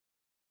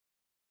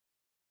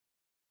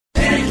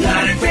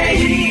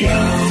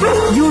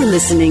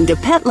listening to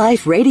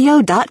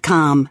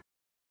PetLifeRadio.com.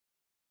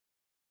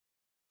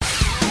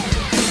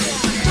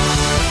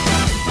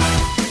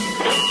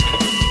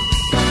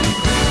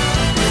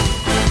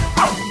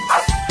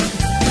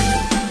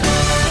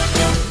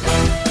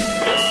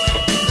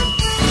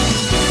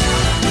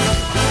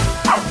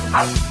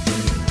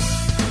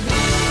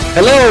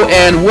 Hello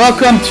and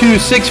welcome to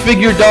Six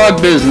Figure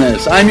Dog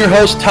Business. I'm your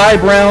host Ty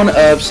Brown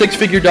of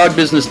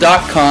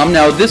SixFigureDogBusiness.com.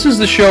 Now this is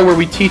the show where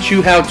we teach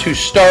you how to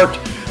start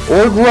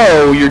or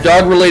grow your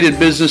dog-related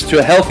business to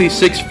a healthy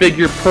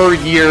six-figure per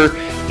year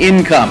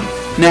income.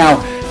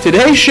 Now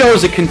today's show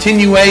is a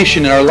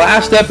continuation. In our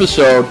last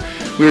episode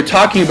we were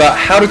talking about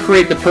how to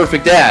create the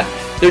perfect ad.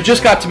 There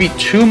just got to be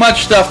too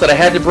much stuff that I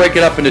had to break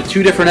it up into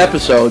two different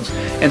episodes,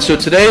 and so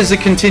today is a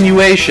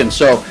continuation.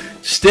 So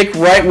stick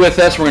right with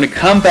us. We're going to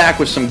come back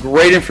with some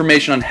great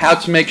information on how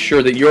to make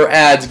sure that your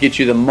ads get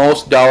you the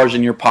most dollars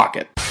in your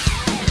pocket.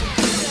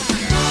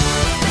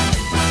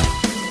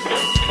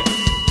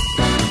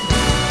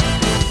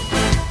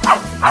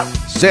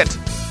 Sit.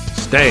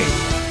 Stay.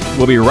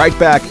 We'll be right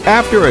back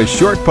after a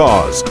short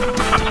pause.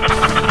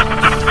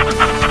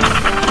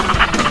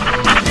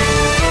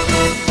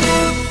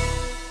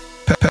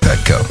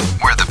 Petco,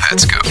 where the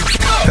pets go.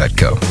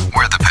 Petco,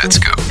 where the pets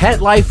go. Pet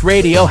Life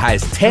Radio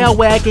has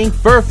tail-wagging,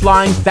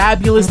 fur-flying,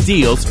 fabulous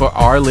deals for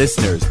our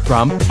listeners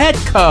from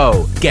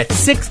Petco. Get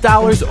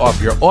 $6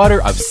 off your order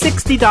of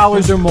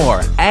 $60 or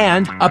more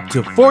and up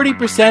to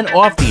 40%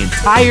 off the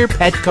entire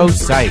Petco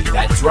site.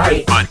 That's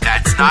right. But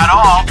that's not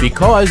all.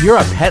 Because you're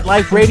a Pet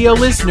Life Radio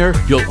listener,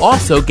 you'll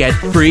also get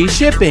free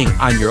shipping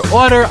on your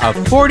order of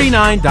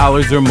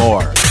 $49 or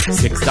more.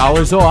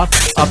 $6 off,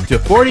 up to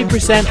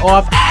 40%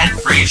 off, and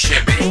free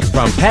shipping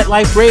from Pet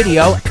Life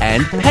Radio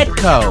and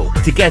Petco.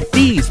 To get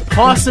these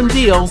awesome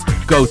deals,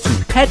 go to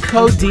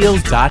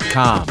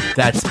PetcoDeals.com.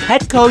 That's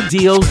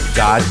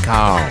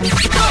PetcoDeals.com.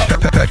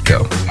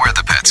 Petco, where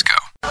the pets go.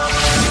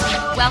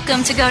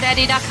 Welcome to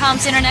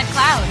GoDaddy.com's Internet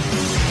Cloud.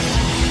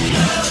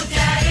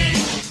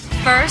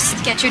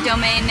 First, get your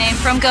domain name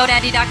from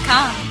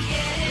GoDaddy.com.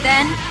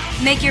 Then,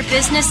 make your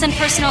business and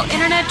personal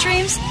internet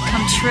dreams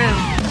come true.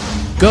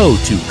 Go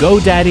to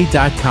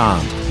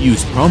GoDaddy.com.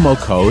 Use promo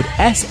code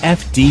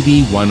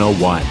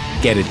SFDB101.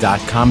 Get a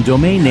 .com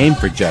domain name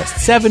for just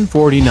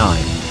 $7.49.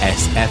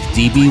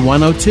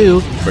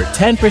 SFDB102 for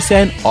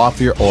 10% off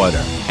your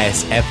order.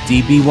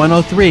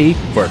 SFDB103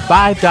 for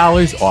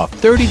 $5 off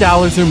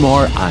 $30 or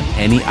more on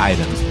any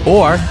items.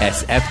 Or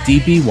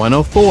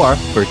SFDB104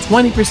 for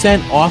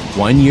 20% off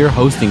 1-year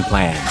hosting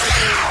plans.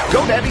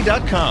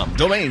 GoDaddy.com.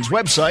 Domains,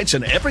 websites,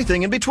 and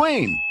everything in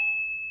between.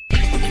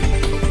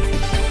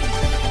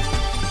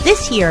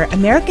 This year,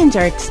 Americans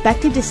are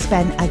expected to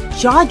spend a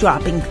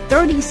jaw-dropping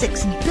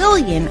 $36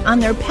 billion on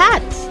their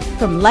pets.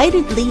 From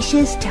lighted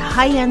leashes to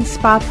high-end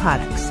spa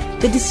products,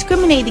 the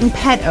discriminating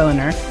pet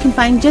owner can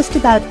find just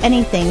about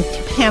anything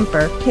to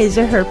pamper his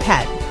or her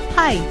pet.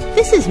 Hi,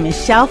 this is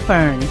Michelle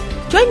Fern.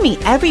 Join me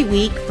every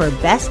week for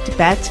Best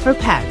Bets for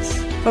Pets,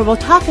 where we'll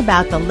talk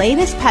about the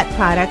latest pet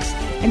products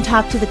and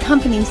talk to the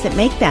companies that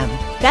make them.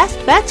 Best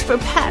Bets for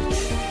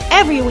Pets,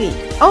 every week,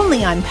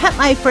 only on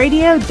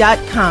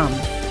PetLifeRadio.com.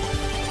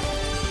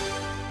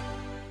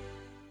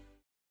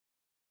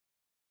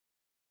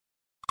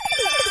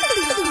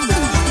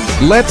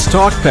 Let's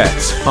talk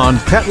pets on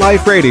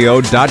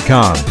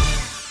PetLifeRadio.com.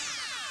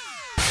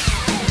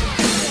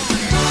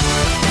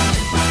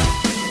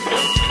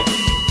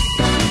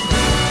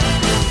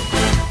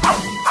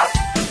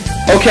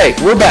 Okay,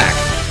 we're back.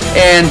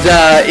 And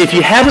if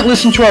you haven't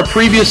listened to our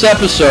previous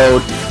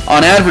episode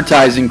on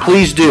advertising,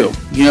 please do.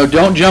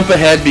 Don't jump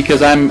ahead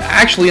because I'm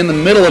actually in the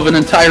middle of an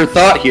entire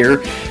thought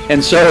here.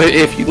 And so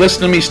if you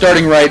listen to me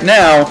starting right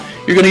now,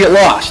 you're going to get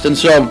lost. And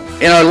so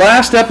in our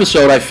last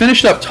episode, I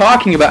finished up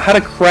talking about how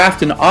to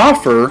craft an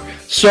offer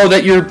so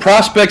that your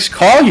prospects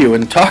call you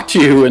and talk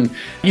to you and,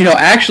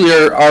 actually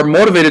are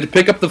motivated to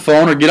pick up the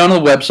phone or get on the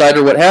website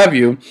or what have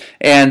you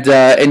and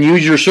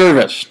use your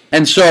service.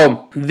 And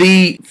so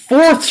the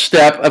fourth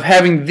step of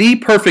having the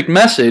perfect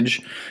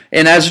message,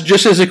 and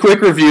just as a quick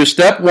review,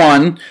 step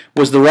 1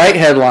 was the right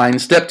headline,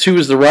 step 2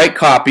 is the right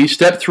copy,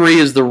 step 3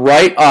 is the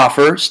right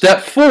offer,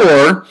 step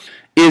 4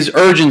 is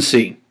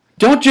urgency.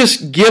 Don't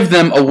just give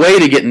them a way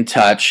to get in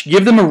touch.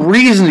 Give them a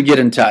reason to get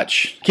in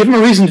touch. Give them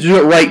a reason to do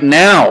it right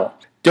now.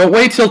 Don't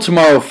wait till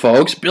tomorrow,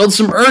 folks. Build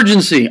some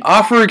urgency.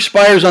 Offer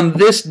expires on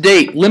this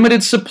date.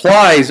 Limited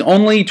supplies.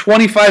 Only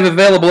 25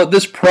 available at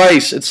this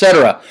price,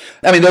 etc.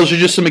 Those are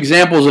just some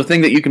examples of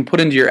things that you can put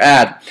into your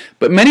ad.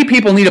 But many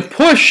people need a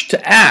push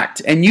to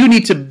act, and you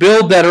need to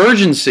build that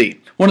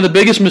urgency. One of the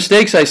biggest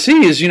mistakes I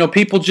see is,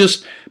 people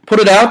just put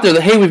it out there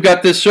that, hey, we've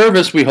got this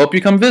service. We hope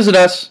you come visit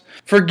us.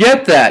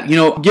 Forget that.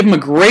 Give them a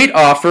great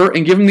offer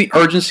and give them the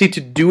urgency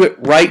to do it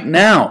right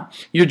now.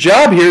 Your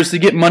job here is to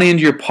get money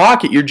into your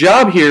pocket. Your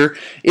job here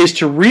is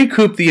to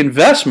recoup the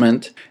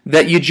investment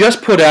that you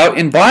just put out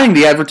in buying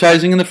the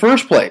advertising in the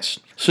first place.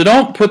 So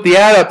don't put the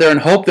ad out there and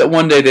hope that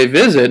one day they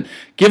visit.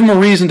 Give them a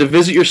reason to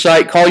visit your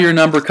site, call your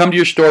number, come to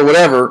your store,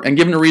 whatever, and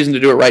give them a reason to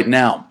do it right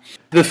now.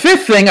 The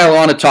fifth thing I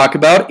want to talk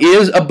about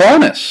is a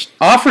bonus.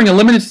 Offering a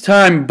limited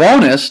time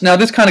bonus, now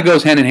this kind of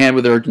goes hand in hand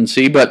with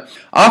urgency, but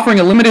offering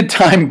a limited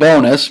time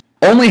bonus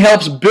only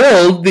helps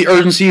build the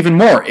urgency even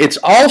more. It's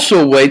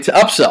also a way to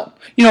upsell.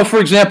 For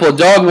example, a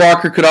dog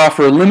walker could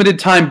offer a limited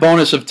time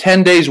bonus of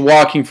 10 days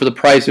walking for the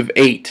price of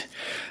 8.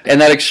 And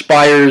that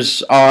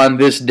expires on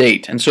this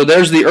date. And so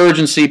there's the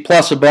urgency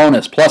plus a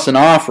bonus, plus an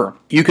offer.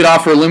 You could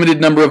offer a limited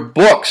number of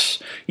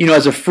books,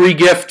 as a free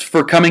gift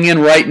for coming in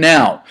right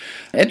now.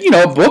 And,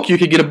 a book, you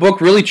could get a book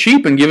really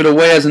cheap and give it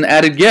away as an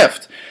added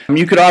gift.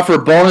 You could offer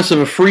a bonus of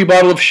a free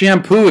bottle of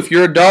shampoo if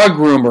you're a dog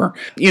groomer.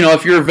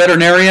 If you're a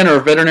veterinarian or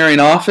a veterinarian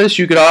office,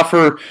 you could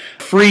offer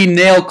free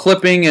nail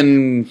clipping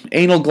and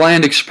anal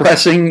gland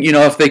expressing,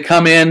 if they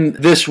come in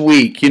this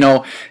week,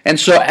 And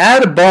so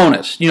add a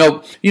bonus.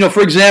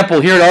 For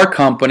example, here at our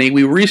company,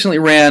 we recently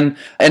ran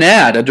an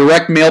ad, a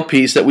direct mail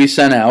piece that we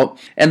sent out,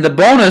 and the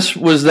bonus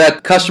was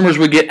that customers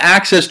would get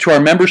access to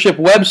our membership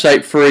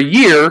website for a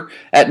year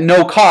at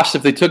no cost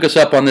if they took us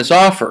up on this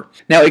offer.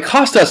 Now, it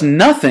cost us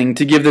nothing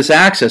to give this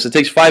access. It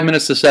takes 5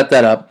 minutes to set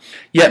that up.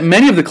 Yet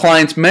many of the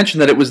clients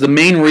mentioned that it was the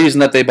main reason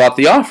that they bought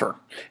the offer.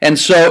 And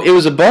so it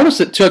was a bonus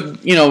that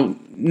took,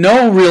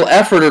 no real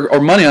effort or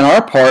money on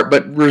our part,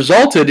 but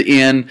resulted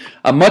in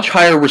a much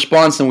higher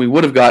response than we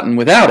would have gotten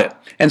without it.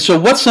 And so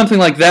what's something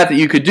like that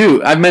you could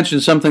do? I've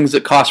mentioned some things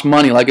that cost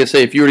money. Like I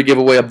say, if you were to give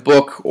away a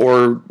book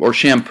or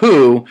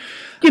shampoo,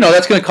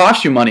 that's going to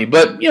cost you money.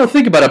 But,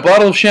 think about it. A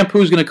bottle of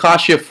shampoo is going to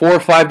cost you $4 or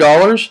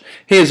 $5.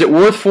 Hey, is it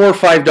worth $4 or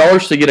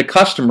 $5 to get a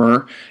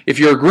customer? If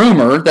you're a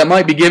groomer, that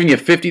might be giving you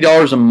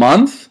 $50 a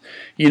month,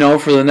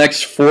 for the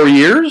next 4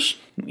 years.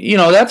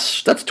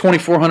 That's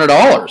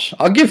 $2,400.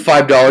 I'll give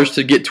 $5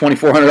 to get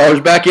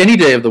 $2,400 back any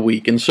day of the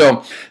week. And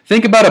so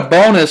think about a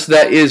bonus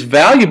that is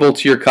valuable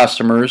to your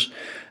customers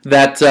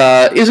that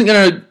isn't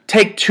going to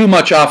take too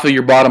much off of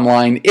your bottom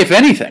line, if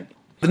anything.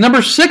 The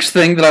number 6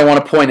 thing that I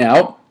want to point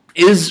out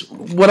is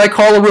what I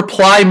call a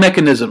reply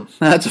mechanism.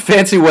 That's a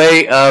fancy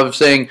way of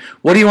saying,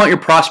 what do you want your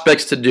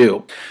prospects to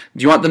do?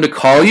 Do you want them to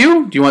call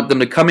you? Do you want them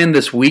to come in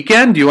this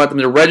weekend? Do you want them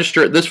to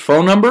register at this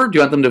phone number? Do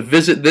you want them to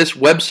visit this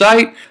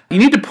website? You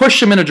need to push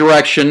them in a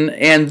direction,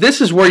 and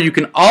this is where you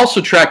can also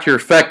track your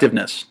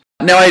effectiveness.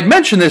 Now, I had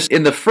mentioned this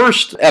in the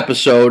first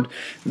episode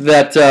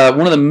that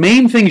one of the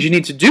main things you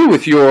need to do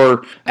with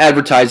your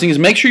advertising is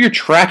make sure you're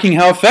tracking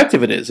how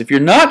effective it is. If you're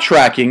not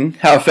tracking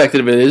how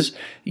effective it is,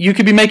 you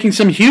could be making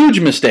some huge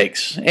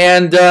mistakes.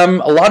 And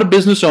a lot of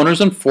business owners,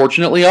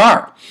 unfortunately,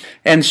 are.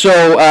 And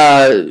so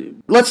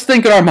let's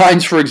think in our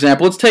minds, for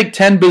example, let's take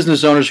 10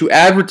 business owners who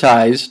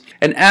advertise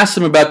and ask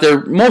them about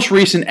their most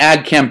recent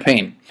ad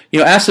campaign.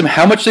 Ask them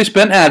how much they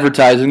spent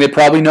advertising. They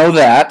probably know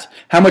that.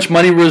 How much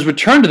money was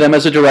returned to them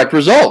as a direct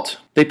result?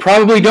 They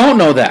probably don't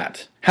know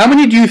that. How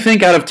many do you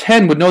think out of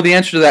 10 would know the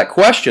answer to that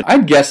question?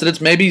 I'd guess that it's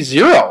maybe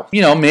 0.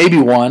 Maybe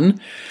 1.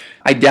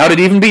 I doubt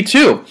it'd even be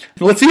 2.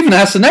 Let's even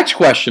ask the next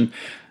question.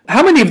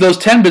 How many of those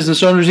 10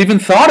 business owners even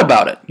thought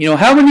about it?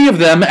 How many of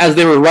them, as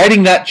they were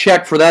writing that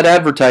check for that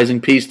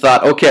advertising piece,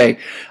 thought, okay,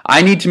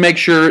 I need to make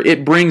sure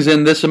it brings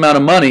in this amount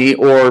of money,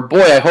 or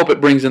boy, I hope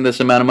it brings in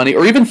this amount of money,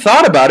 or even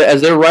thought about it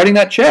as they were writing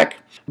that check?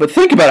 But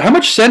think about it. How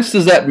much sense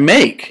does that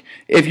make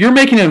if you're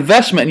making an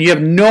investment and you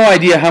have no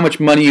idea how much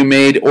money you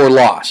made or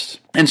lost?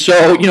 And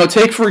so,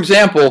 take, for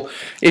example,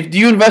 do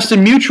you invest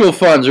in mutual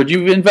funds or do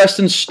you invest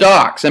in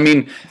stocks? have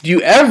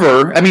you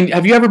ever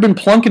been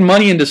plunking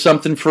money into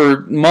something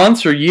for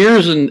months or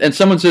years and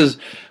someone says,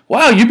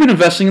 wow, you've been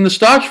investing in the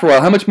stocks for a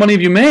while. How much money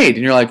have you made?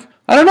 And you're like,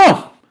 I don't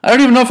know. I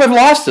don't even know if I've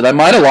lost it. I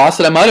might have lost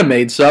it. I might have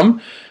made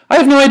some. I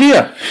have no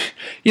idea.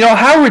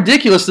 How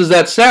ridiculous does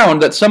that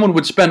sound that someone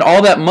would spend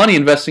all that money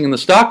investing in the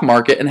stock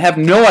market and have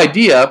no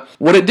idea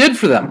what it did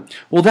for them?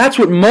 Well, that's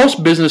what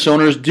most business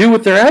owners do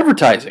with their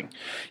advertising.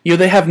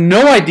 They have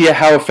no idea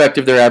how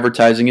effective their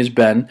advertising has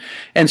been,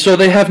 and so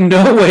they have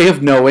no way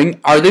of knowing,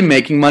 are they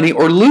making money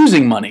or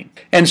losing money?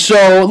 And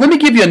so let me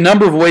give you a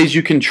number of ways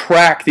you can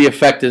track the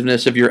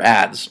effectiveness of your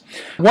ads.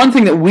 One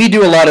thing that we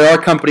do a lot at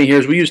our company here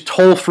is we use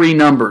toll-free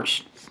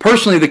numbers.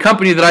 Personally, the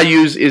company that I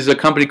use is a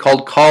company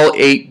called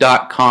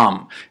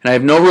Call8.com, and I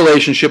have no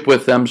relationship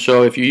with them,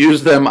 so if you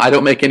use them, I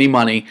don't make any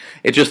money.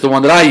 It's just the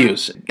one that I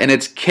use, and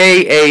it's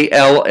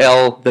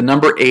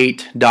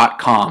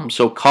KALL8.com,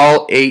 so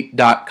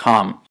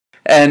Call8.com.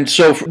 And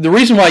so the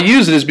reason why I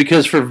use it is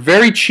because for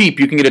very cheap,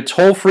 you can get a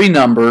toll-free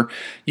number.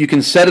 You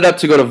can set it up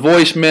to go to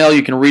voicemail.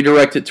 You can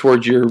redirect it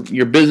towards your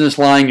business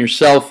line, your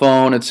cell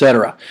phone,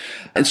 etc.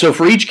 And so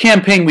for each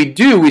campaign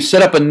we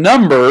set up a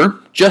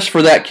number just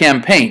for that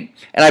campaign.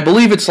 And I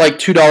believe it's like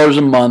 $2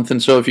 a month.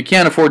 And so if you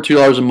can't afford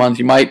 $2 a month,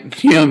 you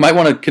might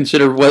want to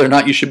consider whether or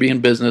not you should be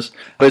in business.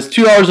 But it's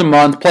 $2 a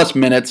month plus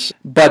minutes.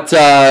 But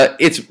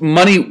it's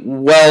money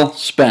well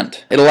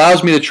spent. It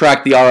allows me to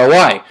track the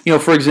ROI.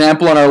 For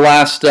example, on our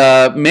last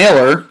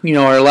mailer,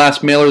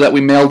 that we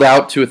mailed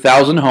out to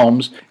 1,000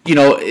 homes,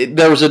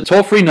 there was a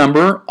toll-free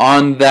number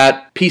on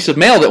that piece of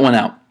mail that went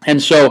out.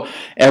 And so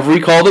every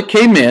call that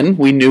came in,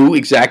 we knew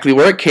exactly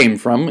where it came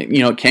from.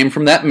 It came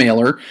from that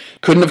mailer.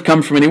 Couldn't have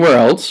come from anywhere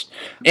else.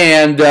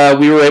 And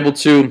we were able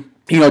to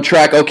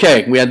track,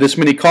 okay, we had this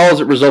many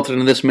calls, it resulted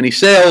in this many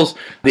sales,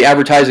 the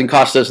advertising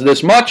cost us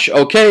this much,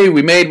 okay,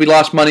 we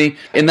lost money.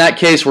 In that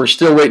case, we're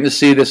still waiting to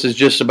see, this is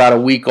just about a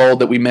week old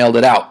that we mailed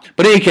it out.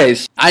 But in any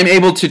case, I'm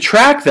able to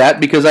track that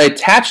because I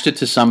attached it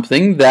to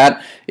something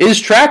that is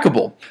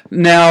trackable.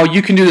 Now,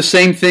 you can do the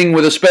same thing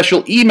with a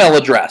special email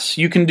address.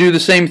 You can do the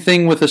same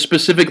thing with a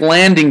specific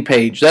landing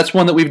page. That's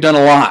one that we've done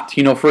a lot.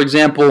 For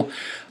example,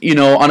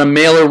 on a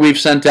mailer we've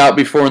sent out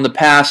before in the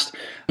past,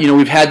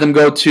 we've had them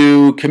go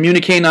to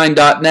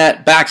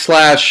communique9.net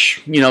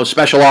 /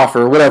 special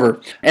offer or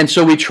whatever. And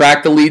so we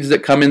track the leads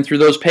that come in through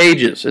those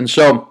pages. And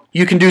so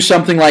you can do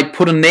something like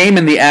put a name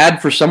in the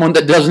ad for someone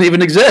that doesn't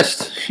even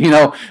exist.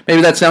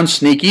 Maybe that sounds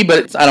sneaky,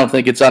 but I don't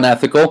think it's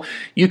unethical.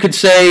 You could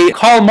say,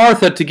 call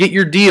Martha to get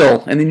your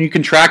deal, and then you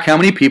can track how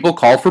many people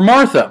call for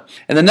Martha.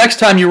 And the next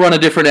time you run a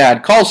different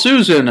ad, call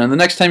Susan, and the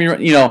next time you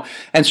run,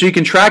 and so you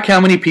can track how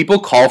many people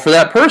call for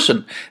that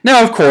person.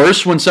 Now, of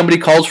course, when somebody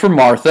calls for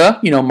Martha,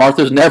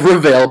 Martha's never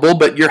available,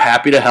 but you're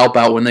happy to help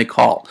out when they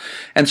call.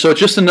 And so it's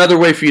just another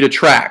way for you to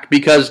track,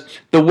 because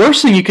the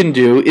worst thing you can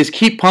do is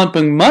keep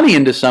pumping money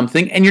into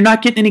something and you're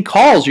not getting any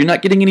calls, you're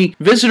not getting any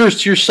visitors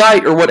to your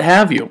site or what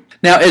have you.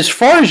 Now, as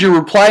far as your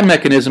reply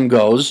mechanism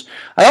goes,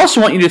 I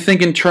also want you to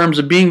think in terms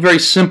of being very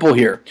simple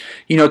here.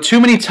 Too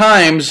many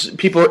times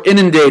people are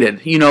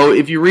inundated.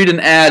 If you read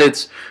an ad,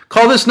 it's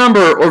call this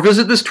number or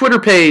visit this Twitter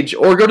page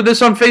or go to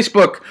this on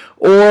Facebook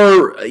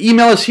or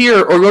email us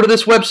here or go to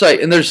this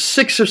website. And there's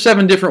 6 or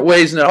 7 different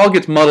ways and it all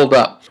gets muddled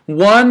up.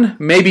 1,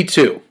 maybe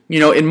 2.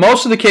 In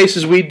most of the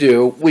cases we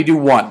do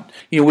one.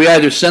 We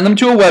either send them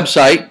to a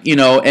website,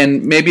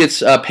 and maybe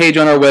it's a page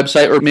on our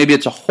website, or maybe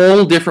it's a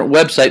whole different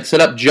website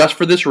set up just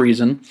for this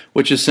reason,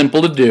 which is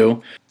simple to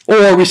do,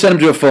 or we send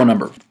them to a phone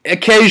number.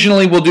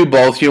 Occasionally we'll do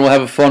both. We'll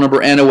have a phone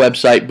number and a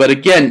website, but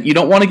again, you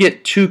don't want to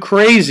get too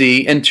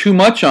crazy and too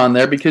much on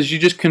there because you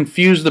just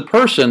confuse the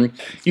person,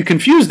 you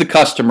confuse the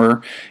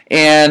customer,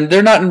 and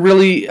they're not in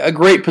really a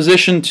great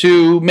position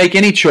to make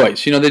any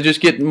choice. They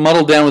just get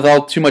muddled down with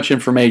all too much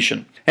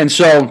information. And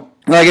so,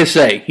 like I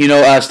say,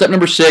 step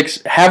number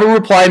 6, have a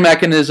reply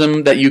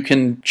mechanism that you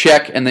can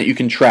check and that you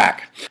can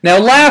track. Now,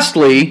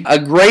 lastly, a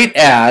great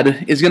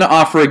ad is going to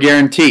offer a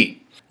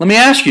guarantee. Let me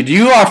ask you, do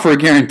you offer a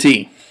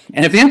guarantee?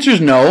 And if the answer is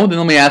no, then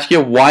let me ask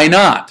you, why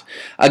not?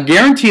 A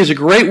guarantee is a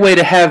great way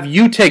to have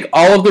you take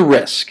all of the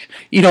risk.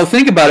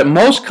 Think about it.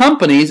 Most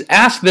companies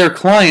ask their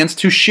clients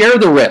to share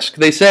the risk.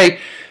 They say,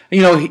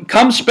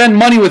 come spend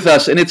money with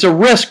us, and it's a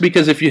risk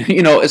because if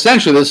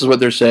essentially this is what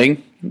they're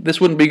saying.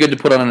 This wouldn't be good to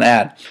put on an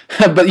ad.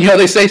 But,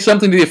 they say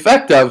something to the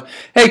effect of,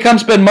 hey, come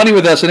spend money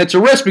with us, and it's a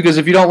risk because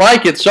if you don't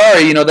like it,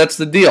 sorry, that's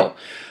the deal.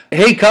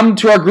 Hey, come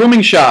to our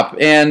grooming shop,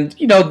 and,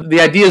 the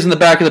idea is in the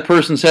back of the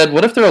person's head,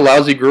 what if they're a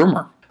lousy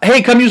groomer?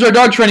 Hey, come use our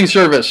dog training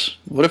service.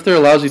 What if they're a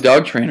lousy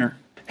dog trainer?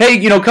 Hey,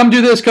 come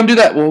do this, come do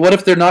that. Well, what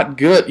if they're not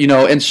good?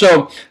 And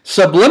so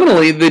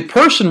subliminally, the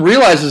person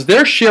realizes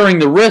they're sharing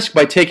the risk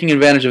by taking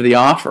advantage of the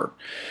offer.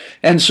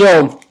 And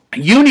so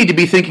you need to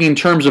be thinking in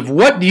terms of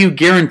what do you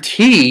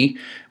guarantee,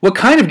 what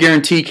kind of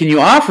guarantee can you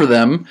offer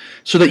them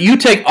so that you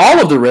take all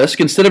of the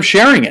risk instead of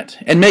sharing it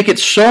and make it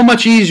so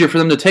much easier for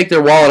them to take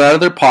their wallet out of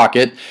their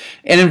pocket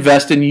and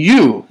invest in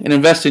you and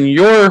invest in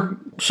your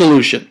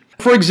solution.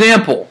 For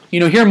example,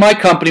 here in my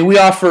company,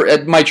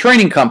 at my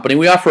training company,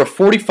 we offer a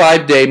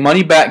 45-day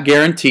money-back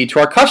guarantee to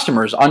our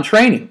customers on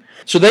training.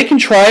 So they can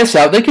try us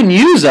out, they can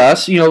use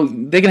us,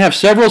 they can have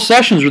several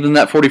sessions within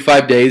that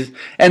 45 days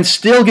and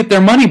still get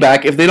their money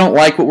back if they don't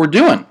like what we're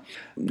doing.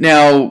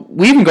 Now,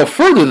 we even go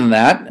further than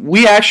that.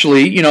 We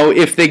actually,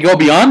 if they go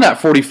beyond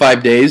that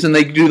 45 days and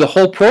they do the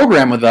whole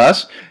program with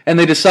us and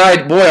they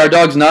decide, boy, our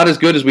dog's not as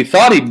good as we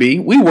thought he'd be,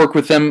 we work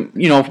with them,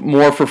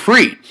 more for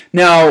free.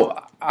 Now,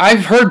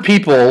 I've heard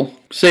people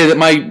say that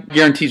my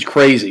guarantee's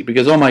crazy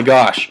because, oh my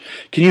gosh,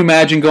 can you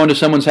imagine going to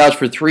someone's house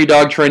for 3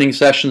 dog training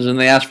sessions and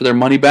they ask for their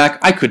money back?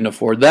 I couldn't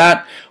afford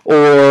that.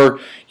 Or,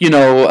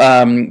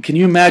 can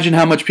you imagine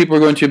how much people are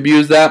going to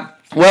abuse that?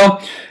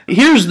 Well,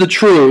 here's the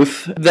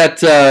truth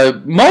that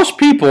most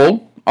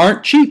people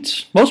aren't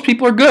cheats. Most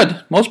people are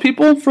good. Most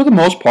people, for the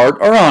most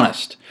part, are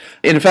honest.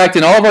 In fact,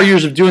 in all of our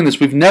years of doing this,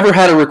 we've never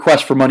had a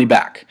request for money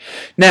back.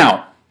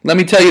 Now, let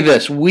me tell you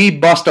this, we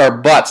bust our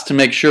butts to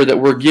make sure that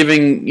we're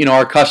giving,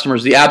 our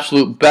customers the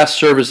absolute best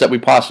service that we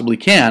possibly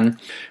can,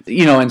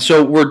 and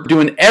so we're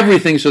doing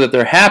everything so that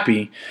they're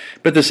happy.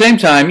 But at the same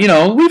time,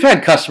 we've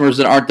had customers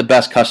that aren't the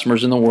best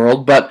customers in the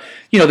world, but,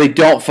 they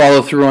don't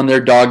follow through on their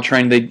dog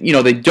training.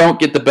 They don't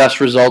get the best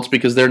results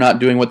because they're not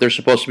doing what they're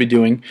supposed to be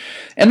doing.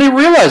 And they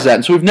realize that,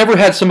 and so we've never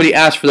had somebody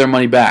ask for their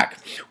money back.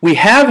 We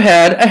have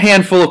had a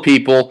handful of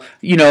people,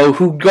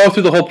 who go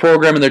through the whole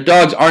program and their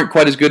dogs aren't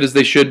quite as good as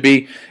they should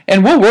be,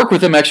 and we'll work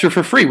with them extra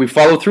for free. We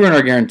follow through on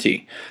our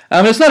guarantee.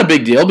 It's not a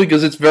big deal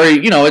because it's very,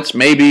 it's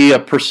maybe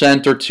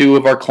 1% or 2%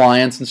 of our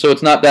clients, and so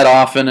it's not that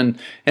often,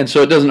 and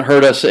so it doesn't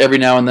hurt us every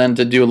now and then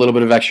to do a little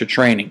bit of extra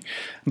training.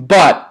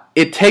 But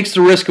it takes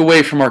the risk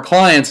away from our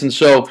clients. And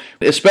so,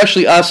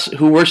 especially us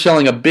who we're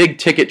selling a big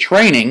ticket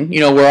training,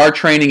 where our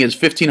training is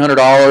 $1,500,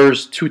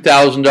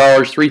 $2,000,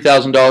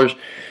 $3,000,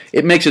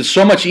 it makes it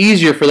so much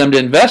easier for them to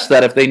invest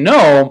that if they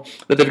know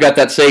that they've got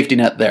that safety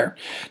net there.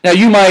 Now,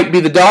 you might be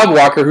the dog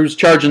walker who's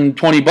charging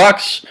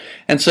 $20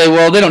 and say,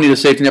 well, they don't need a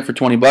safety net for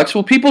 $20.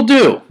 Well, people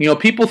do.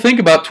 People think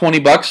about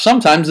 $20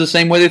 sometimes the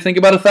same way they think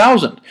about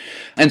 $1,000.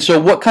 And so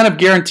what kind of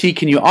guarantee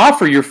can you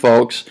offer your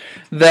folks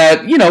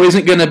that,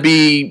 isn't going to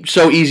be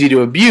so easy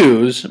to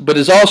abuse, but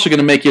is also going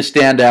to make you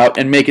stand out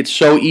and make it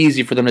so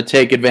easy for them to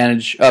take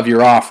advantage of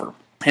your offer?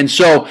 And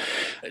so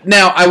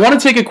now I want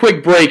to take a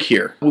quick break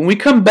here. When we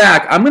come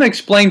back, I'm going to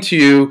explain to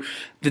you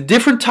the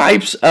different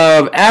types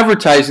of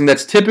advertising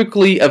that's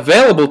typically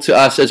available to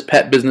us as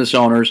pet business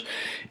owners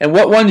and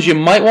what ones you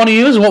might want to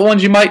use and what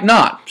ones you might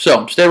not.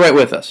 So stay right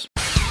with us.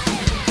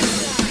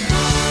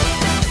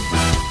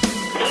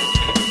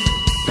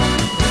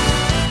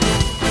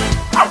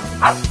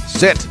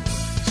 Sit.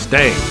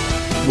 Stay.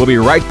 We'll be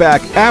right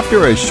back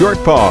after a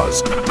short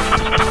pause.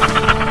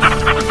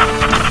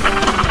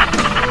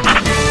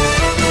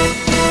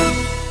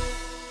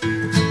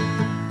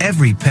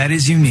 Every pet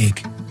is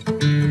unique.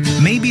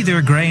 Maybe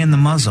they're gray in the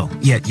muzzle,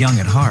 yet young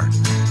at heart.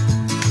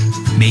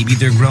 Maybe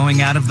they're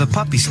growing out of the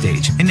puppy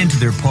stage and into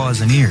their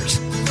paws and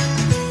ears.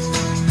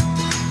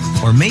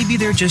 Or maybe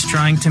they're just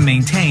trying to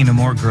maintain a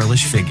more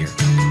girlish figure.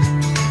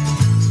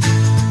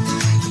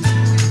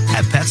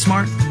 At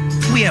PetSmart,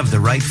 we have the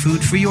right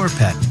food for your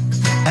pet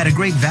at a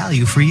great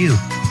value for you.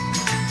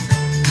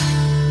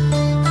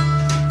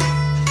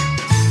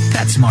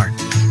 PetSmart.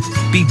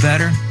 Be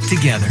better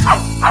together.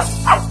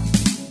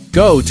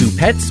 Go to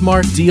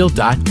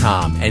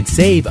PetSmartDeal.com and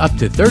save up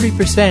to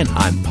 30%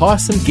 on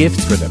awesome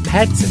gifts for the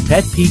pets and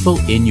pet people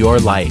in your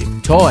life.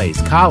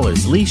 Toys,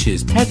 collars,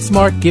 leashes,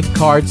 PetSmart gift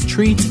cards,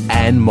 treats,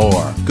 and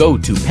more. Go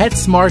to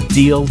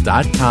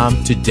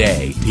PetSmartDeal.com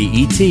today.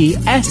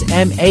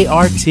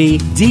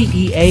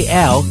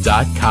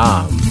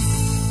 PetSmartDeal.com.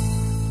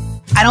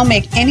 I don't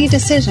make any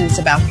decisions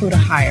about who to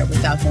hire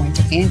without going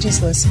to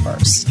Angie's List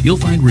first. You'll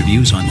find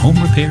reviews on home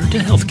repair to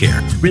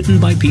healthcare, written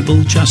by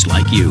people just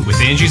like you.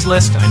 With Angie's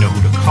List, I know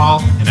who to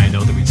call, and I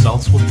know the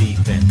results will be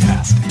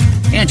fantastic.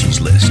 Angie's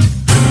List,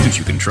 who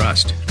you can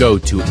trust. Go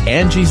to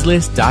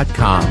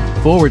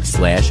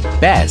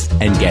Angie'sList.com/best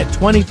and get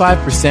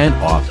 25%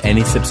 off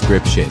any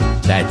subscription.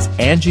 That's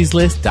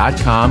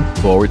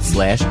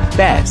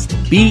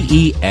Angie'sList.com/best.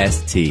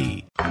 BEST.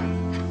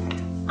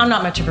 I'm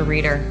not much of a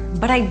reader,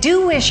 but I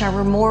do wish I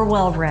were more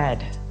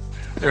well-read.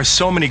 There are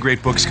so many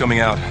great books coming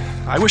out.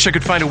 I wish I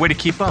could find a way to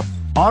keep up.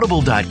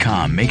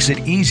 Audible.com makes it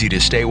easy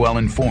to stay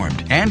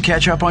well-informed and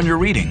catch up on your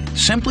reading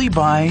simply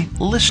by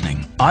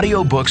listening.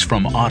 Audiobooks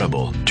from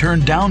Audible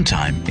turn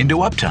downtime into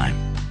uptime.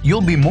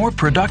 You'll be more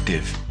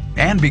productive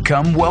and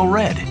become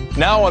well-read.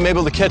 Now I'm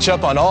able to catch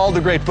up on all the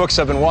great books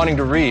I've been wanting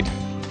to read.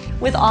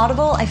 With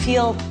Audible, I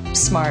feel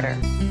smarter.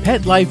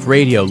 Pet Life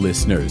Radio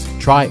listeners,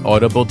 try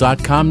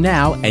Audible.com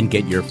now and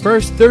get your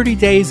first 30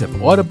 days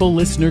of Audible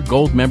Listener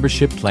Gold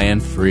membership plan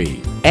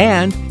free.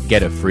 And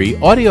get a free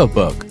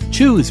audiobook.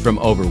 Choose from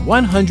over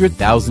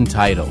 100,000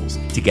 titles.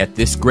 To get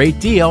this great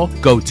deal,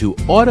 go to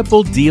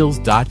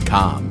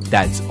audibledeals.com.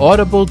 That's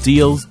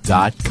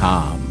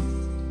audibledeals.com.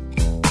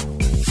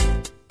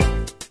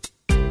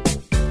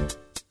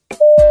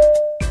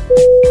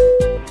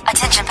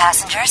 Attention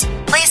passengers,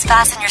 please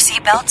fasten your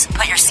seatbelts,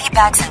 put your seat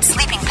bags and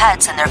sleeping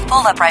pets in their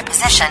full upright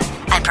position,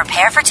 and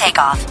prepare for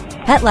takeoff.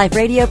 Pet Life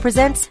Radio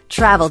presents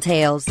Travel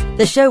Tales,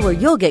 the show where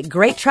you'll get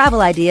great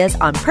travel ideas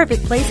on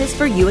perfect places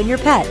for you and your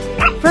pet.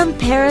 From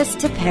Paris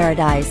to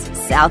paradise,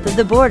 south of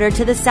the border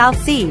to the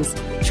South Seas,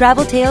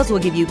 Travel Tales will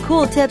give you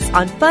cool tips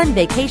on fun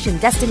vacation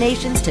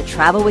destinations to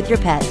travel with your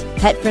pet,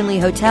 pet-friendly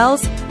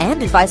hotels,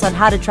 and advice on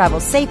how to travel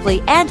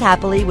safely and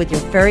happily with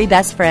your furry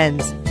best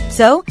friends.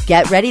 So,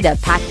 get ready to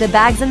pack the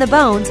bags and the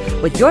bones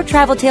with your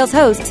Travel Tales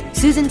hosts,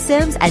 Susan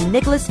Sims and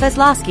Nicholas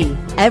Veslowski,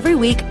 every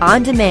week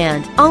on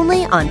demand,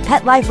 only on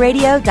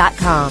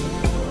PetLifeRadio.com.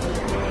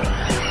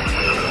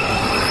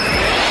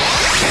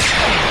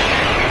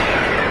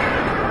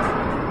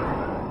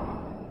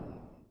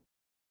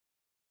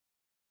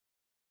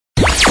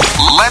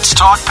 Let's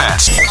talk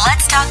pets.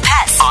 Let's talk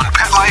pets On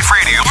Pet Life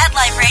Radio. Pet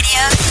Life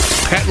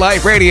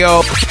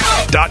Radio.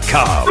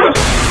 PetLifeRadio.com.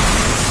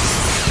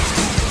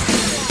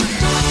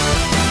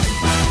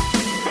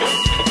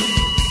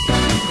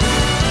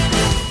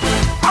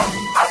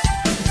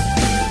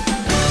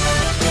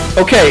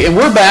 Okay, and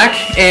we're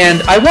back,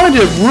 and I wanted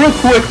to real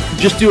quick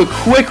just do a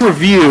quick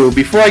review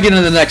before I get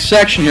into the next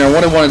section here on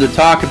what I wanted to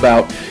talk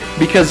about,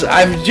 because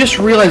I'm just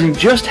realizing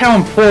just how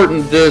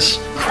important this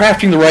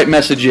crafting the right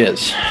message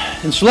is.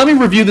 And so let me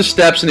review the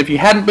steps, and if you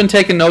hadn't been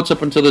taking notes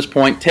up until this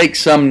point, take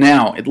some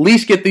now. At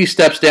least get these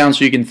steps down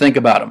so you can think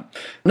about them.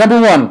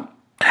 Number one,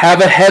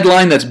 have a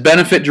headline that's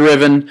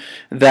benefit-driven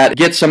that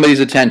gets somebody's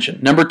attention.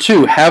 Number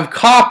two, have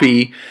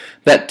copy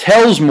that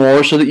tells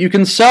more so that you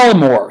can sell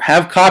more.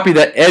 Have copy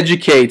that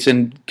educates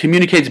and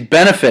communicates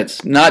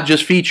benefits, not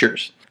just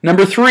features.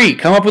 Number 3,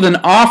 come up with an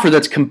offer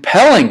that's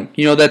compelling,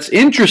 that's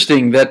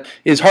interesting, that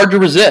is hard to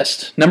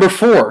resist. Number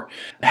 4,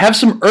 have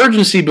some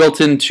urgency built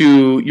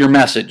into your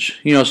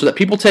message, so that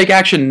people take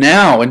action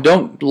now and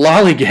don't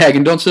lollygag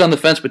and don't sit on the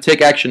fence, but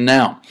take action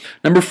now.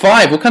 Number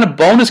 5, what kind of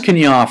bonus can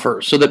you offer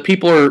so that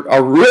people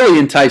are really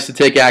enticed to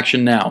take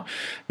action now?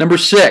 Number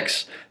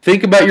 6,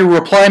 think about your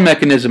reply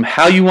mechanism,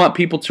 how you want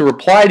people to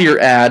reply to your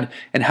ad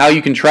and how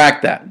you can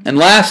track that. And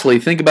lastly,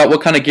 think about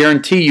what kind of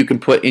guarantee you can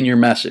put in your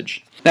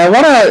message. Now, I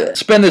want to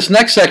spend this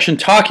next section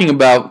talking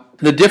about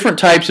the different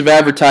types of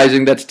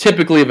advertising that's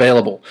typically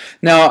available.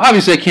 Now,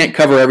 obviously I can't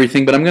cover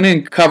everything, but I'm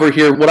going to cover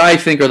here what I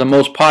think are the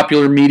most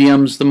popular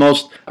mediums, the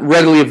most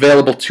readily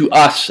available to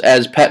us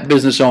as pet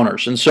business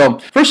owners. And so,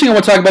 first thing I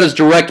want to talk about is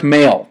direct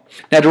mail.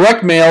 Now,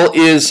 direct mail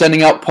is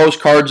sending out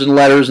postcards and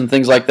letters and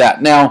things like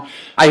that. Now,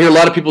 I hear a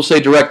lot of people say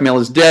direct mail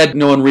is dead.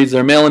 No one reads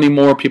their mail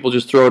anymore. People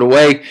just throw it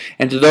away.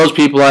 And to those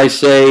people, I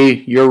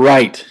say, you're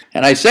right.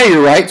 And I say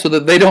you're right so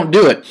that they don't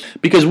do it.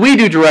 Because we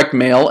do direct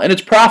mail, and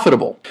it's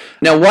profitable.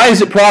 Now, why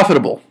is it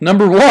profitable?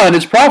 Number 1,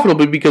 it's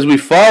profitable because we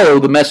follow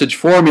the message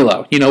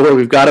formula, where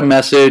we've got a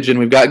message, and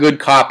we've got good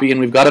copy, and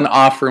we've got an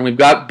offer, and we've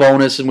got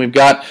bonus, and we've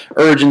got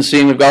urgency,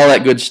 and we've got all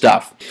that good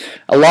stuff.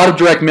 A lot of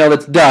direct mail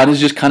that's done is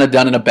just kind of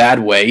done in a bad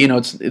way.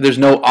 There's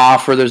no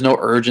offer, there's no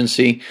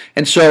urgency.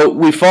 And so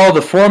we follow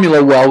the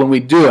formula well when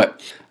we do it.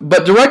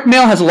 But direct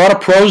mail has a lot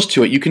of pros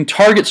to it. You can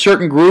target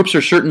certain groups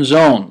or certain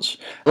zones.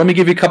 Let me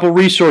give you a couple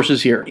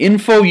resources here.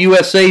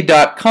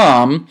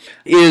 InfoUSA.com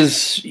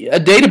is a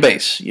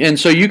database. And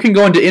so you can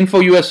go into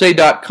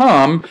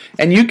InfoUSA.com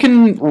and you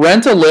can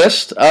rent a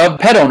list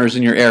of pet owners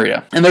in your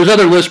area. And there's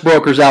other list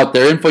brokers out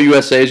there.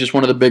 InfoUSA is just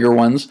one of the bigger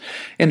ones.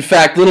 In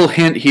fact, little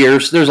hint here,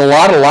 there's a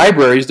lot of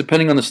libraries,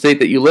 depending on the state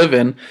that you live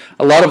in,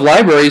 a lot of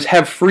libraries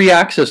have free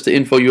access to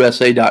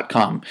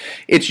InfoUSA.com.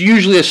 It's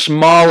usually a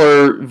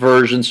smaller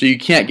version, so you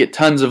can't get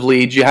tons of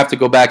leads. You have to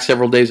go back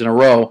several days in a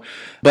row.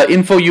 But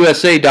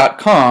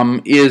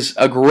InfoUSA.com is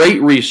a great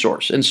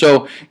resource. And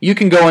so you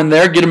can go in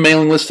there, get a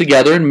mailing list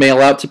together, and mail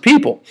out to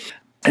people.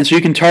 And so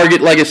you can target,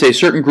 like I say,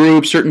 certain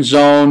groups, certain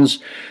zones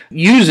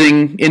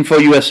using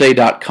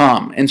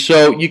InfoUSA.com. And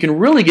so you can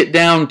really get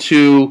down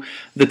to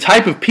the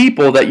type of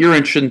people that you're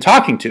interested in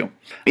talking to.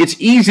 It's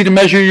easy to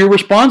measure your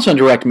response on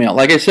direct mail.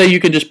 Like I say, you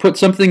can just put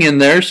something in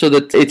there so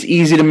that it's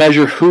easy to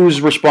measure who's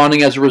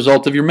responding as a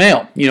result of your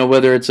mail.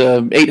 Whether it's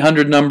a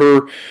 800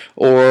 number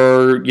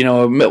or, a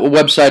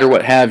website or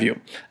what have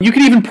you. You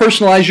can even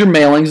personalize your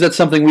mailings. That's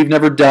something we've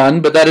never done,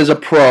 but that is a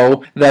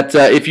pro that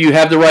if you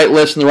have the right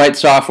list and the right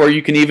software,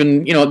 you can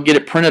even, get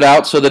it printed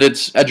out so that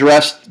it's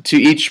addressed to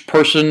each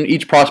person,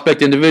 each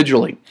prospect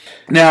individually.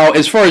 Now,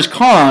 as far as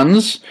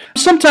cons,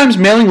 sometimes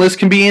mailing lists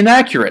can be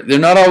inaccurate. They're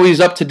not always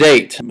up to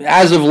date.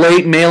 As of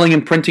late, mailing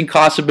and printing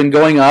costs have been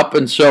going up,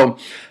 and so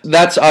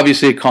that's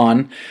obviously a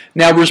con.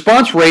 Now,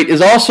 response rate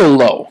is also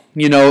low.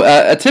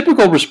 A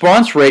typical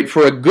response rate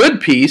for a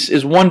good piece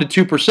is 1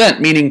 to 2%,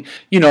 meaning,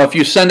 if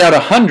you send out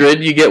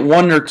 100, you get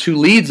 1 or 2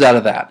 leads out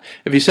of that.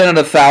 If you send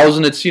out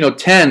 1,000, it's,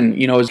 10,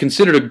 is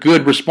considered a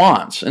good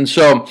response. And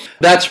so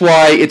that's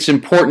why it's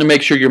important to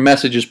make sure your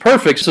message is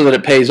perfect so that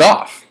it pays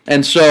off.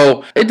 And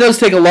so it does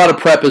take a lot of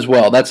prep as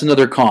well. That's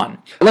another con.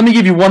 Let me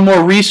give you one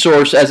more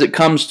resource as it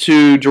comes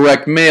to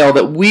direct mail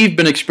that we've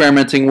been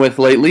experimenting with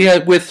lately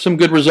with some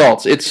good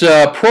results. It's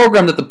a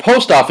program that the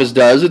post office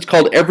does. It's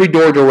called Every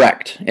Door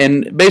Direct.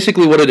 And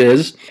basically what it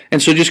is,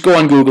 and so just go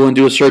on Google and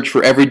do a search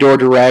for Every Door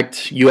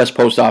Direct, U.S.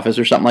 Post Office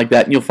or something like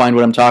that, and you'll find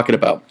what I'm talking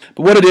about.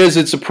 But what it is,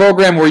 it's a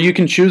program where you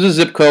can choose a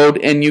zip code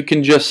and you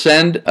can just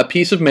send a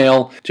piece of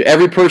mail to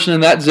every person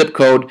in that zip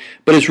code,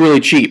 but it's really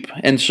cheap.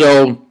 And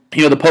so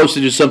the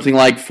postage is something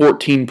like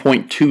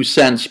 14.2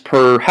 cents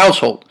per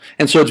household.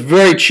 And so it's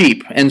very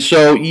cheap. And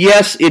so,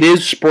 yes, it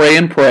is spray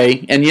and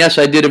pray. And yes,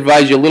 I did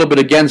advise you a little bit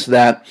against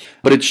that.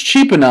 But it's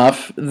cheap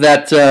enough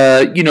that,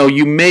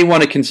 you may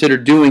want to consider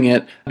doing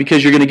it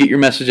because you're going to get your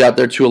message out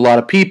there to a lot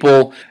of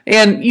people.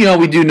 And,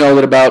 we do know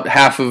that about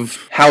half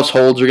of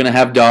households are going to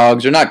have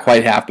dogs, or not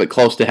quite half, but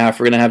close to half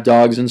are going to have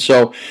dogs. And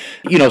so,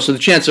 so the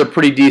chances are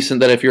pretty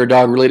decent that if you're a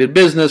dog-related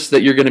business,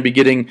 that you're going to be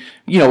getting,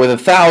 with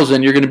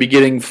 1,000, you're going to be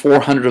getting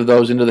 400 of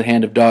those into the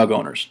hand of dog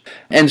owners.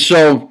 And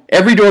so,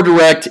 Every Door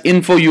Direct,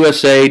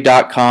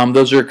 InfoUSA.com,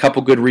 those are a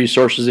couple good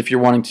resources if you're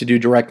wanting to do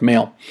direct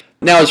mail.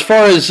 Now, as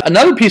far as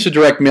another piece of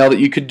direct mail that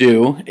you could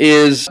do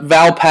is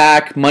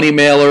Valpak, Money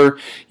Mailer,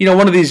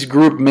 one of these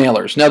group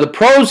mailers. Now, the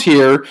pros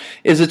here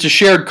is it's a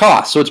shared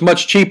cost, so it's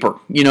much cheaper.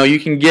 You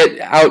can get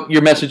out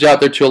your message out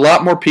there to a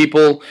lot more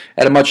people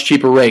at a much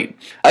cheaper rate.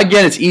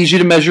 Again, it's easy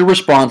to measure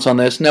response on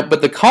this,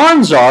 but the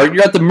cons are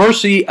you're at the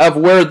mercy of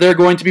where they're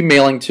going to be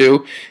mailing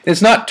to.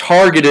 It's not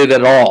targeted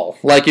at all.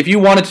 Like if you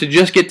wanted to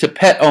just get to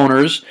pet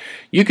owners,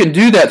 You can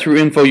do that through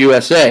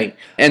InfoUSA.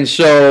 And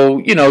so,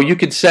 you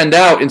could send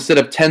out, instead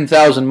of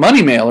 10,000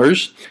 money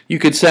mailers, you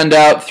could send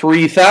out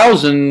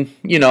 3,000,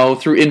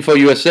 through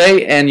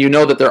InfoUSA, and you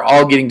know that they're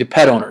all getting to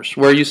pet owners.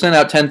 Where you send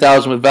out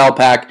 10,000 with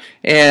Valpak,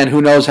 and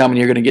who knows how many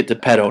you're going to get to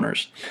pet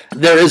owners.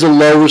 There is a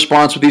low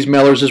response with these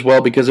mailers as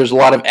well because there's a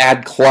lot of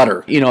ad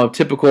clutter. A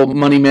typical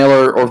money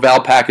mailer or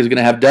Valpak is going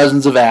to have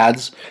dozens of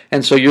ads,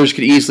 and so yours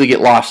could easily get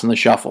lost in the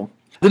shuffle.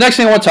 The next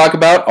thing I want to talk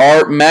about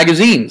are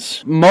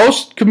magazines.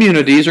 Most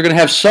communities are going to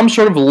have some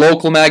sort of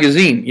local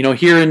magazine.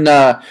 Here in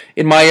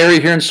my area,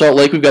 here in Salt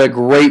Lake, we've got a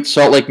great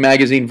Salt Lake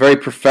magazine, very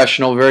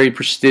professional, very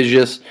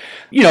prestigious.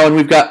 And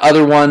we've got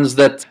other ones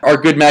that are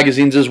good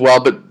magazines as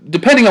well. But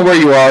depending on where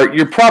you are,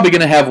 you're probably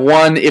going to have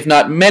one, if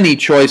not many,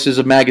 choices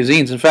of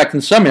magazines. In fact,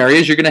 in some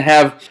areas, you're going to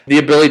have the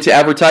ability to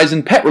advertise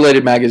in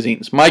pet-related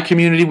magazines. My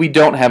community, we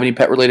don't have any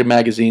pet-related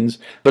magazines,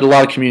 but a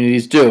lot of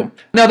communities do.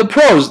 Now, the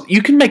pros,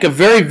 you can make a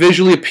very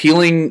visually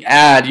appealing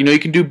ad. You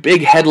can do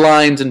big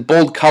headlines and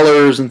bold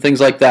colors and things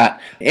like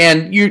that.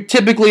 And you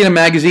typically in a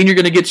magazine, you're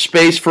going to get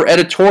space for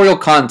editorial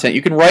content.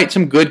 You can write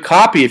some good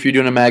copy if you're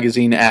doing a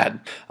magazine ad.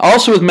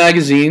 Also with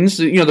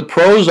magazines, the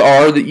pros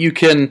are that you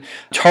can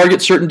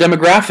target certain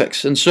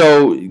demographics. And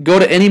so go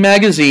to any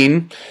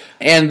magazine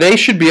and they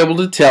should be able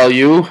to tell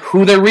you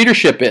who their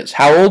readership is,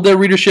 how old their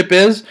readership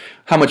is,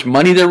 how much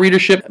money their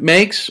readership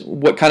makes,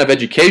 what kind of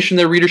education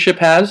their readership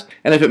has,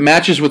 and if it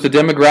matches with the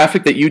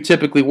demographic that you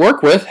typically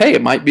work with, hey,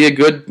 it might be a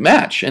good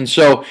match. And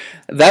so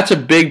that's a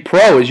big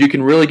pro, is you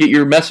can really get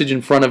your message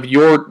in front of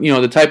your,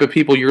 the type of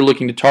people you're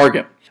looking to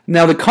target.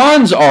 Now, the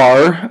cons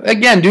are,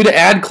 again, due to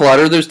ad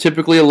clutter, there's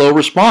typically a low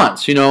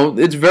response.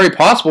 It's very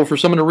possible for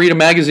someone to read a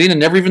magazine and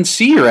never even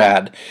see your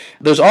ad.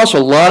 There's also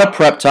a lot of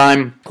prep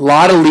time, a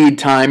lot of lead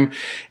time,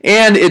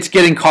 and it's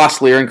getting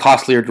costlier and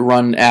costlier to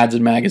run ads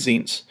in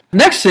magazines.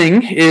 Next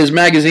thing is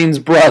magazines'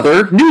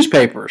 brother,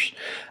 newspapers.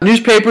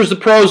 Newspapers, the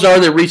pros are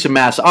they reach a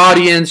mass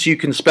audience. You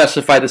can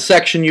specify the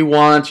section you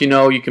want.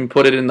 You can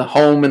put it in the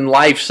home and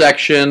life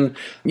section.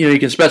 You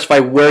can specify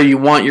where you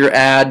want your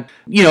ad.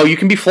 You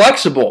can be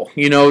flexible.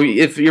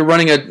 If you're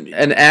running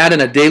an ad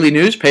in a daily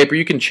newspaper,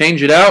 you can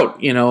change it out,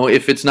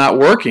 if it's not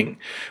working.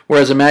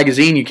 Whereas a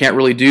magazine, you can't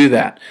really do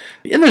that.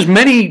 And there's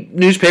many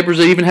newspapers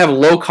that even have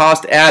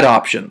low-cost ad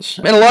options.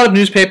 And a lot of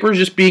newspapers,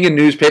 just being a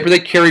newspaper, they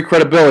carry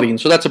credibility, and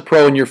so that's a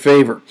pro in your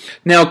favor.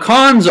 Now,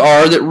 cons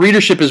are that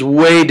readership is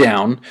way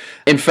down.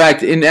 In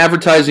fact, in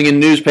advertising in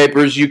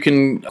newspapers, you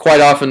can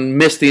quite often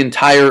miss the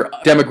entire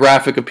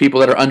demographic of people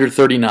that are under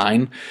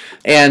 39.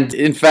 And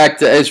in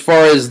fact, as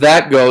far as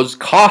that goes,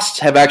 costs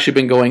have actually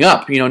been going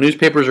up.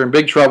 Newspapers are in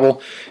big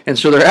trouble, and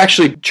so they're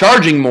actually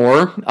charging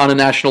more on a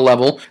national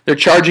level. They're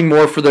charging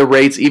more for their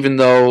rates, even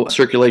though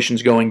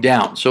circulation's going down.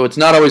 So it's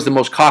not always the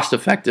most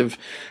cost-effective.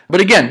 But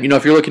again,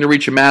 if you're looking to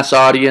reach a mass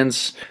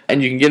audience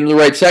and you can get in the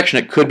right section,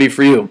 it could be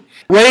for you.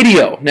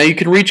 Radio. Now you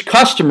can reach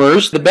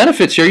customers. The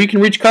benefits here, you can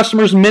reach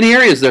customers in many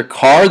areas. Their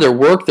car, their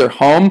work, their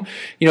home.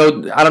 I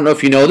don't know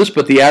if you know this,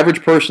 but the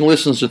average person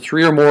listens to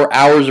 3 or more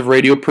hours of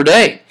radio per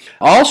day.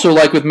 Also,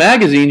 like with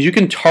magazines, you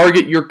can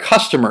target your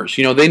customers.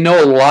 They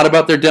know a lot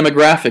about their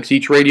demographics.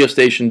 Each radio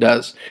station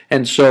does.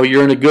 And so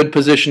you're in a good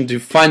position to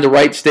find the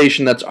right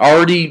station that's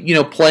already,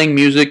 playing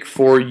music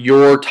for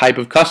your type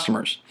of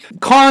customers.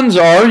 Cons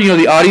are,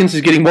 the audience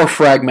is getting more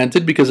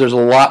fragmented because there's a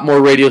lot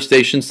more radio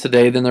stations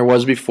today than there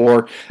was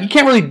before. You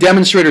can't really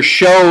demonstrate or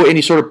show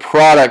any sort of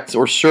product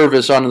or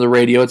service on the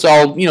radio. It's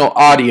all,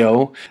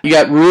 audio. You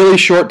got really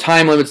short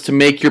time limits to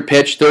make your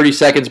pitch, 30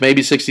 seconds,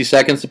 maybe 60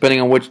 seconds, depending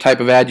on which type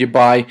of ad you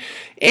buy.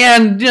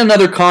 And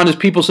another con is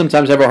people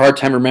sometimes have a hard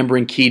time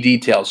remembering key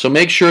details. So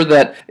make sure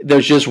that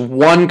there's just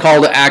one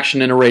call to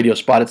action in a radio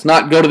spot. It's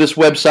not go to this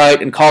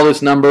website and call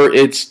this number.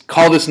 It's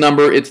call this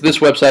number. It's this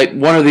website,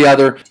 one or the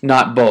other,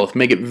 not both.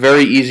 Make it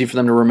very easy for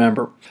them to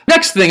remember.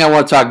 Next thing I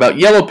want to talk about,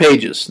 Yellow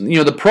Pages.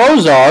 The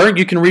pros are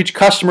you can reach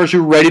customers who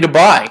are ready to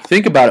buy.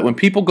 Think about it. When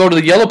people go to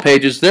the Yellow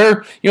Pages,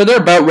 they're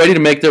about ready to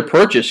make their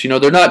purchase.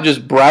 They're not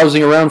just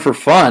browsing around for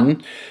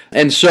fun.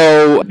 And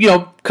so,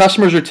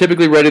 customers are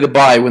typically ready to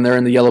buy when they're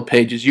in the Yellow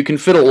Pages. You can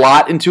fit a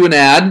lot into an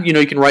ad.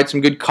 You can write some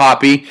good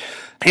copy.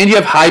 And you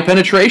have high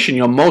penetration.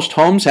 Most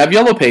homes have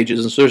Yellow Pages,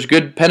 and so there's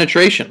good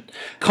penetration.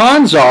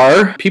 Cons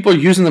are people are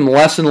using them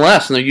less and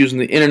less, and they're using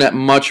the internet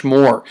much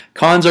more.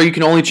 Cons are you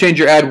can only change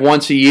your ad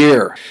once a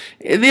year.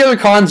 The other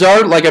cons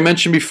are, like I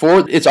mentioned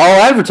before, it's all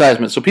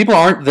advertisement, so people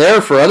aren't there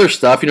for other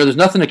stuff. There's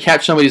nothing to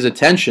catch somebody's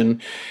attention.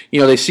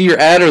 They see your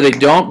ad or they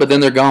don't, but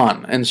then they're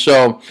gone. And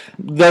so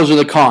those are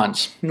the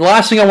cons. The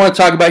last thing I want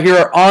to talk about here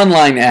are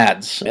online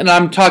ads, and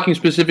I'm talking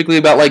specifically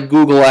about like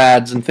Google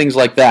ads and things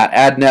like that,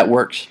 ad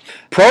networks.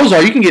 Pros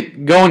are you can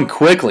get going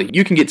quickly.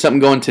 You can get something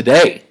going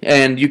today,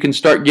 and you can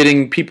start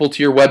getting people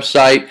to your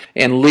website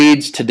and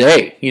leads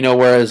today,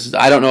 whereas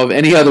I don't know of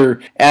any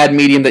other ad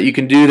medium that you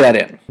can do that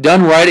in.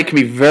 Done right, it can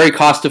be very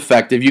cost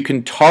effective. You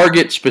can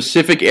target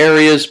specific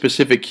areas,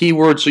 specific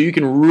keywords, so you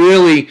can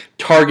really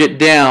target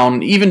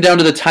down, even down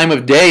to the time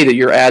of day that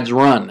your ads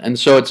run. And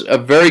so it's a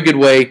very good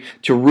way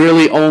to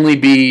really only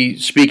be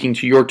speaking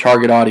to your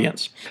target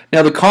audience.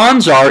 Now the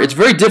cons are, it's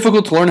very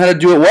difficult to learn how to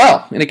do it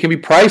well, and it can be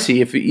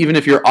pricey even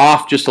if you're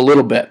off just a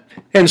little bit.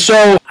 And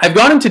so I've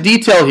gone into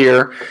detail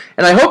here,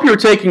 and I hope you're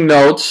taking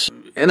notes,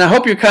 and I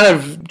hope you're kind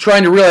of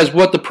trying to realize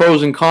what the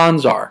pros and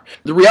cons are.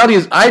 The reality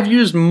is I've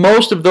used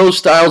most of those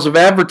styles of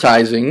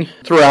advertising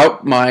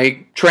throughout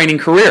my training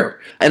career.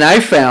 And I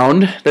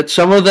found that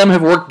some of them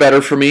have worked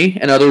better for me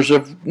and others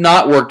have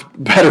not worked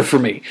better for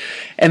me.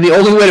 And the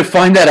only way to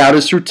find that out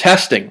is through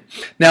testing.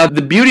 Now,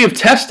 the beauty of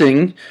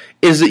testing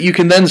is that you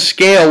can then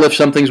scale if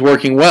something's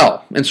working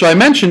well. And so I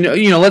mentioned,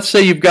 let's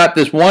say you've got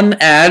this one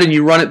ad and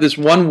you run it this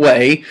one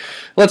way.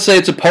 Let's say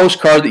it's a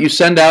postcard that you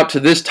send out to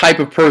this type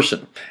of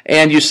person.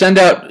 And you send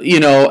out,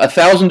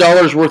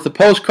 $1,000 worth of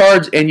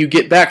postcards and you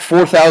get back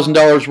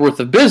 $4,000 worth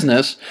of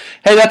business.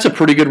 Hey, that's a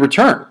pretty good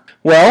return.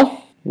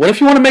 Well, what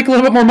if you want to make a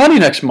little bit more money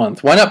next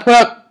month? Why not put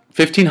out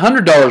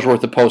 $1,500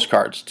 worth of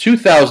postcards,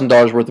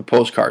 $2,000 worth of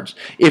postcards?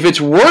 If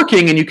it's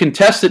working and you can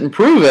test it and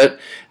prove it,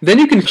 then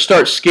you can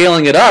start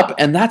scaling it up,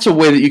 and that's a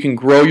way that you can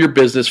grow your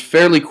business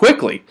fairly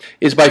quickly,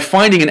 is by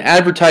finding an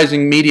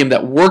advertising medium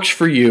that works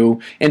for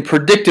you and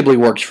predictably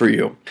works for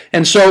you.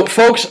 And so,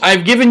 folks,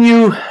 I've given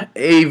you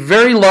a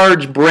very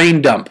large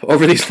brain dump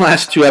over these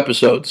last 2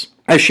 episodes.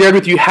 I shared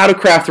with you how to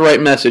craft the right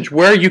message,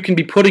 where you can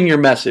be putting your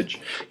message.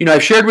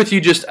 I've shared with you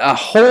just a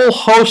whole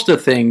host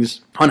of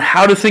things on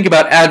how to think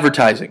about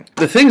advertising.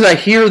 The things I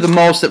hear the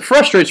most, that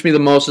frustrates me the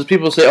most, is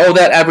people say, oh,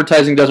 that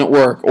advertising doesn't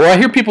work. Or I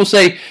hear people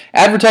say,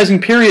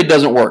 advertising period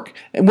doesn't work.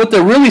 And what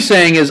they're really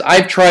saying is,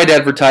 I've tried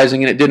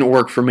advertising and it didn't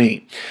work for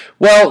me.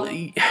 Well,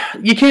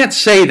 you can't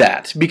say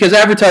that, because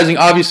advertising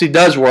obviously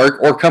does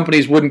work, or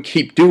companies wouldn't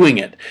keep doing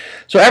it.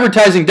 So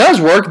advertising does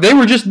work, they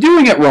were just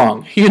doing it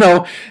wrong.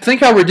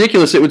 Think how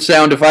ridiculous it would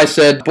sound if I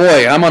said,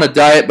 boy, I'm on a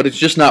diet, but it's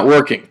just not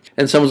working.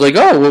 And someone's like,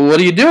 oh, well, what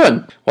are you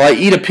doing? Well, I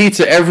eat a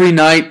pizza every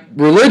night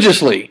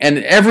religiously, and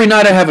every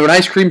night I have an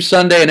ice cream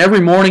sundae, and every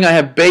morning I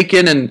have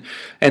bacon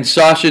and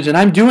sausage, and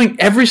I'm doing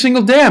every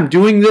single day, I'm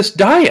doing this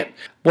diet.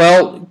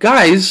 Well,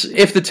 guys,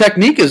 if the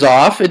technique is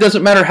off, it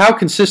doesn't matter how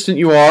consistent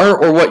you are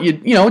or what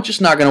it's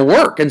just not going to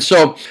work. And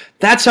so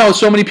that's how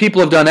so many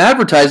people have done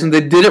advertising.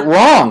 They did it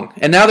wrong,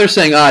 and now they're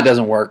saying, it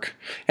doesn't work.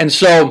 And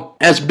so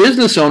as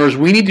business owners,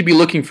 we need to be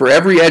looking for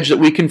every edge that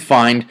we can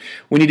find.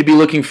 We need to be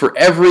looking for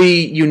every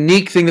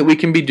unique thing that we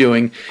can be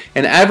doing.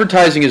 And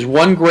advertising is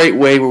one great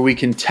way where we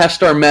can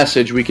test our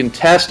message, we can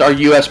test our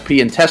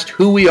USP, and test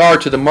who we are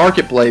to the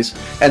marketplace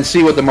and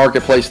see what the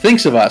marketplace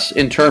thinks of us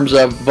in terms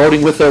of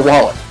voting with their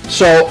wallet.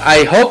 So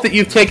I hope that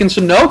you've taken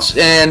some notes,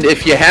 and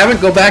if you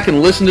haven't, go back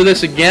and listen to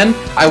this again.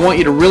 I want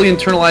you to really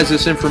internalize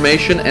this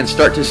information and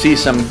start to see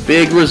some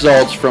big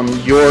results from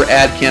your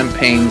ad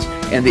campaigns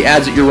and the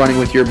ads that you're running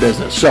with your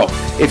business. So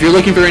if you're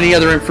looking for any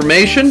other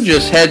information,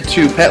 just head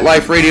to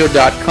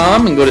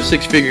PetLifeRadio.com and go to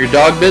Six Figure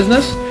Dog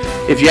Business.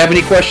 If you have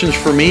any questions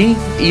for me,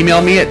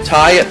 email me at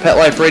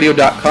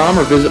ty@PetLifeRadio.com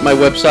or visit my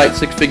website,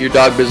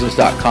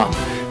 SixFigureDogBusiness.com.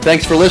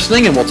 Thanks for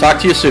listening, and we'll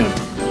talk to you soon.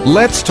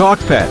 Let's Talk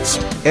Pets,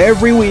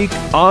 every week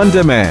on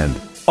demand,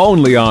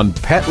 only on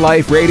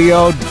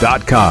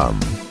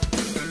PetLifeRadio.com.